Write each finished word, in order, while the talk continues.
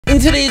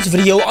today's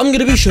video, I'm going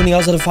to be showing you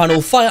guys how to find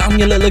all fire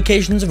amulet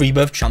locations of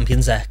Rebirth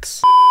Champions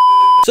X.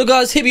 So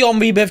guys, here we are on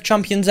Rebirth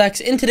Champions X.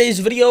 In today's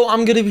video,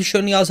 I'm going to be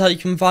showing you guys how you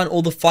can find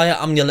all the fire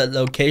amulet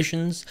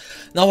locations.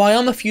 Now, I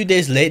am a few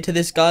days late to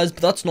this, guys,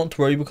 but that's not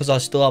to worry because I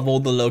still have all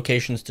the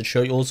locations to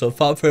show you all. So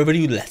without further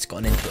ado, let's get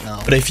into it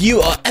now. But if you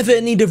are ever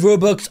in need of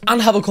Robux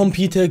and have a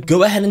computer,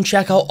 go ahead and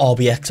check out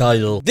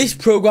RBX. This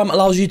program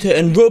allows you to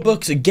earn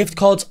Robux, gift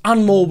cards,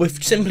 and more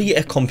with simply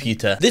a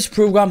computer. This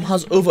program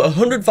has over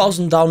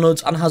 100,000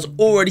 downloads and has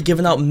already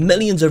given out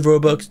millions of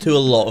Robux to a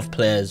lot of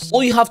players.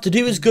 All you have to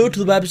do is go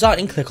to the website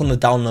and click on the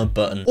download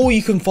button, or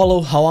you can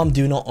follow how I'm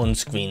doing it on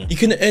screen. You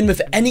can earn with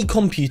any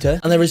computer,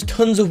 and there is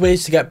tons of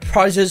ways to get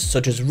prizes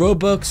such as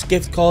Robux,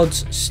 gift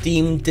cards,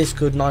 Steam,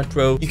 Discord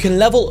Nitro. You can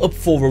level up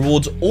for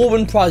rewards or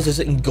win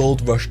prizes in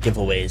Gold Rush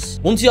giveaways.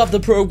 Once you have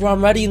the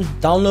program ready and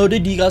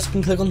downloaded, you guys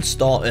can click on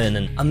Start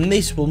Earning, and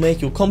this will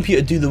make your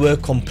computer do the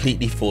work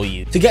completely for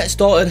you. To get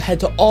started, head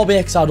to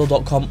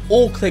rbxidol.com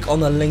or click on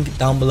the link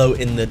down below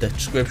in the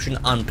description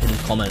and pinned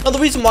comment. Now, the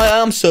reason why I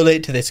am so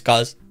late to this,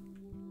 guys,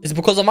 is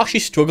because I've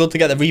actually struggled to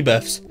get the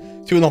rebirths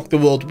to unlock the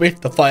world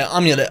with the fire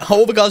amulet.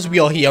 However, guys, we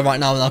are here right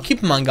now, and now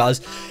keep in mind,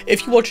 guys,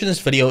 if you're watching this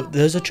video,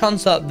 there's a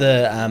chance that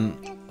the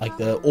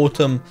the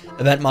autumn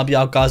event might be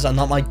out, guys, and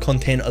that might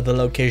contain other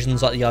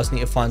locations that you guys need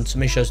to find. So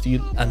make sure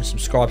you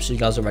subscribe so you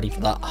guys are ready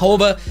for that.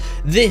 However,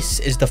 this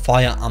is the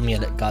fire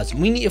amulet, guys.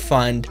 We need to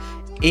find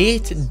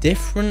 8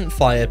 different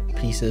fire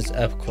pieces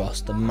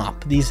across the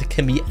map. These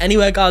can be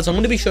anywhere, guys. I'm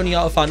going to be showing you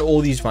how to find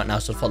all these right now,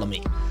 so follow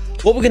me.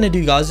 What we're going to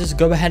do, guys, is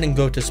go ahead and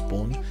go to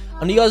spawn,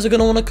 and you guys are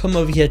going to want to come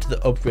over here to the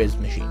upgrades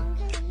machine.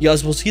 You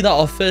guys will see that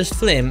our first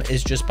flame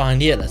is just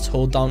behind here. Let's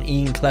hold down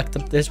E and collect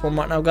up this one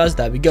right now, guys.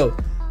 There we go.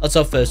 That's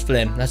our first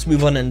flame. Let's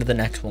move on into the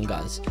next one,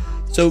 guys.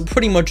 So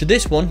pretty much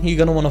this one, you're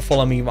going to want to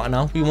follow me right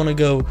now. We want to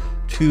go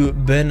to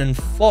Burning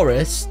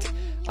Forest,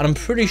 and I'm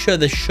pretty sure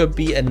there should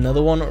be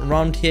another one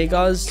around here,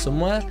 guys,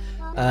 somewhere.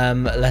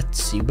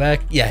 Let's see where.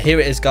 Yeah, here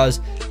it is,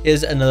 guys.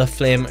 Here's another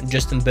flame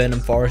just in Burning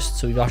Forest.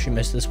 So we've actually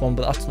missed this one,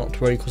 but that's not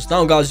to worry, because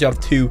now, guys, you have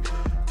two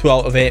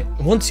out of it.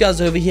 Once you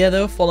guys are over here,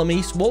 though, follow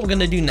me. So what we're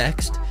gonna do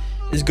next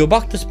is go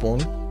back to spawn.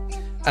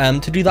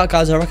 To do that,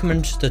 guys, I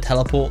recommend just to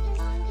teleport,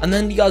 and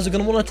then you guys are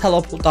gonna want to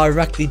teleport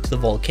directly to the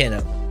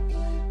volcano.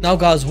 Now,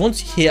 guys,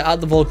 once you're here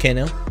at the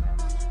volcano,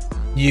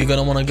 you're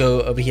gonna want to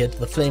go over here to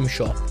the flame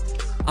shop,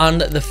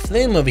 and the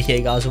flame over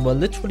here, guys, will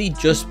literally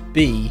just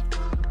be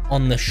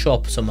on the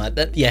shop somewhere.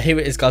 Yeah, here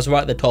it is, guys, right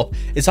at the top.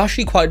 It's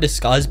actually quite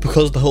disguised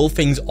because the whole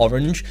thing's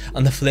orange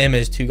and the flame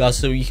is too, guys,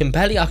 so you can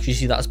barely actually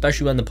see that,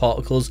 especially when the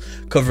particles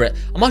cover it.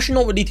 I'm actually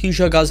not really too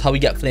sure, guys, how we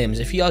get flames.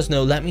 If you guys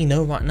know, let me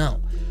know right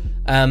now.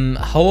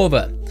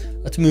 However,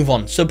 let's move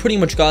on. So pretty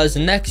much, guys,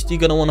 next you're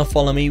gonna want to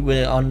follow me.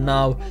 We are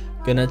now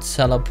gonna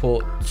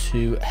teleport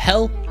to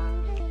hell.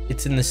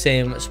 It's in the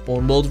same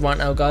spawn world right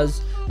now, guys.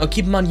 Now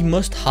keep in mind, you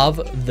must have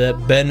the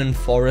Burning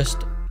Forest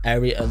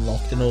area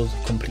unlocked in order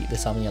to complete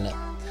this amulet.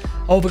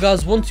 However,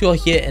 guys, once you're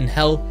here in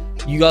hell,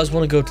 you guys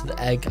want to go to the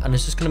egg, and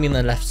it's just going to be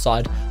on the left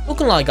side. Not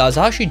gonna lie, guys,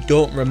 I actually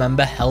don't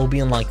remember hell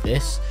being like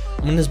this.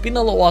 I mean, there's been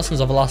a little while since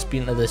I've last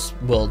been to this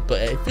world,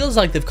 but it feels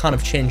like they've kind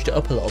of changed it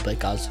up a little bit,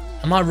 guys.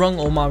 Am I wrong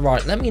or am I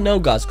right? Let me know,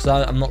 guys,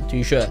 because I'm not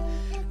too sure.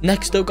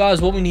 Next up, guys,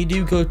 what we need to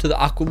do, go to the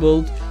aqua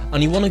world,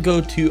 and you want to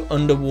go to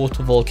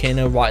underwater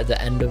volcano right at the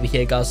end over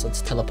here, guys.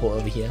 Let's teleport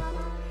over here.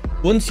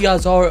 Once you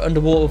guys are at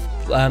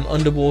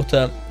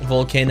underwater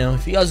volcano,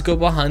 if you guys go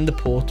behind the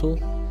portal,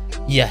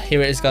 yeah,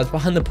 here it is, guys,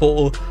 behind the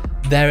portal,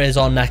 there is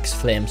our next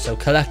flame. So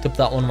collect up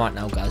that one right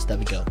now, guys. There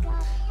we go.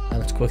 And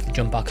let's quickly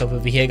jump back up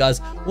over here,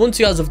 guys. Once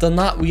you guys have done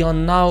that, we are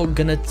now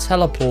gonna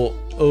teleport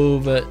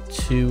over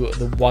to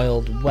the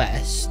Wild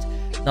West.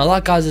 Now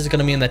that, guys, is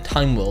gonna be in the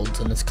time worlds,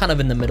 and it's kind of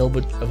in the middle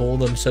of all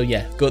of them. So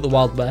yeah, go to the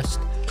Wild West.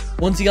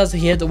 Once you guys are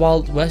here at the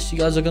Wild West, you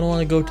guys are gonna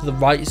want to go to the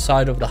right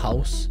side of the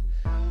house.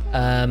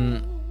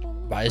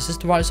 Right, is this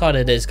the right side?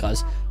 It is,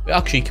 guys. Wait,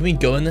 actually, can we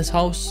go in this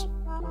house?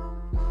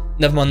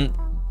 Never mind.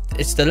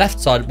 It's the left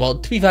side. Well,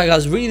 to be fair,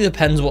 guys, really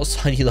depends what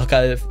side you look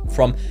at it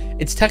from.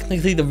 It's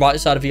technically the right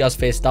side if you guys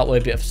face that way,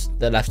 but if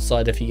the left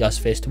side if you guys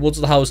face towards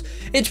the house.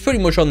 It's pretty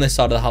much on this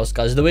side of the house,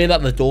 guys. The way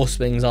that the door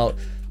swings out,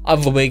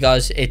 either way,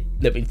 guys, it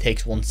literally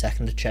takes 1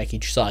 second to check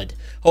each side.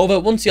 However,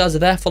 once you guys are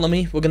there, follow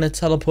me. We're going to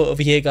teleport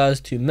over here, guys,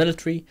 to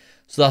military.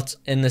 So that's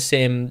in the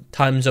same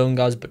time zone,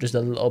 guys, but just a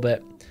little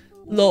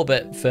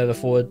bit further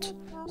forward.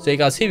 So yeah,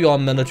 guys, here we are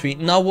in military.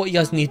 Now what you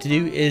guys need to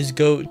do is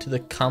go to the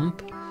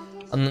camp,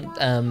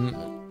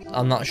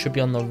 and that should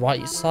be on the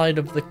right side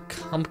of the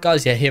camp,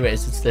 guys. Yeah, here it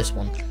is. It's this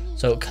one.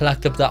 So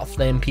collect up that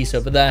flame piece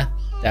over there.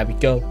 There we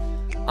go.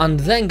 And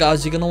then,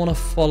 guys, you're gonna want to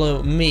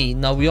follow me.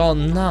 Now we are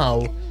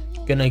now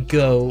gonna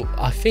go,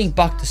 I think,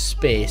 back to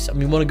space, and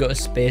we want to go to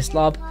Space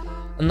Lab,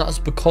 and that's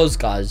because,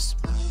 guys,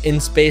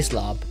 in Space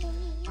Lab,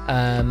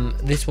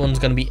 this one's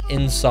gonna be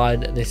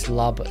inside this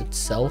lab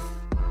itself,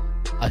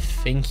 I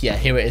think. Yeah,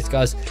 here it is,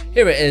 guys.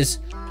 Here it is,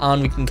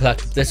 and we can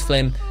collect this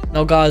flame.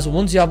 Now, guys,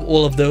 once you have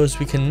all of those,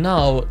 we can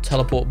now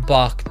teleport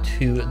back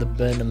to the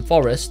Burning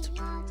Forest.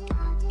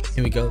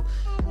 Here we go.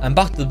 And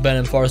back to the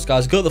Burning Forest,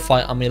 guys. Go to the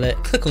Fire Amulet,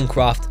 click on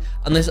Craft,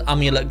 and this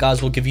amulet,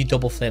 guys, will give you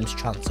double flames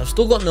chance. I've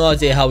still got no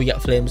idea how we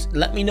get flames.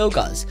 Let me know,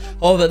 guys.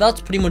 However,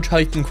 that's pretty much how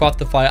you can craft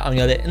the fire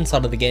amulet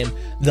inside of the game.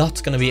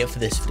 That's going to be it for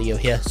this video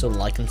here, so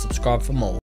like and subscribe for more.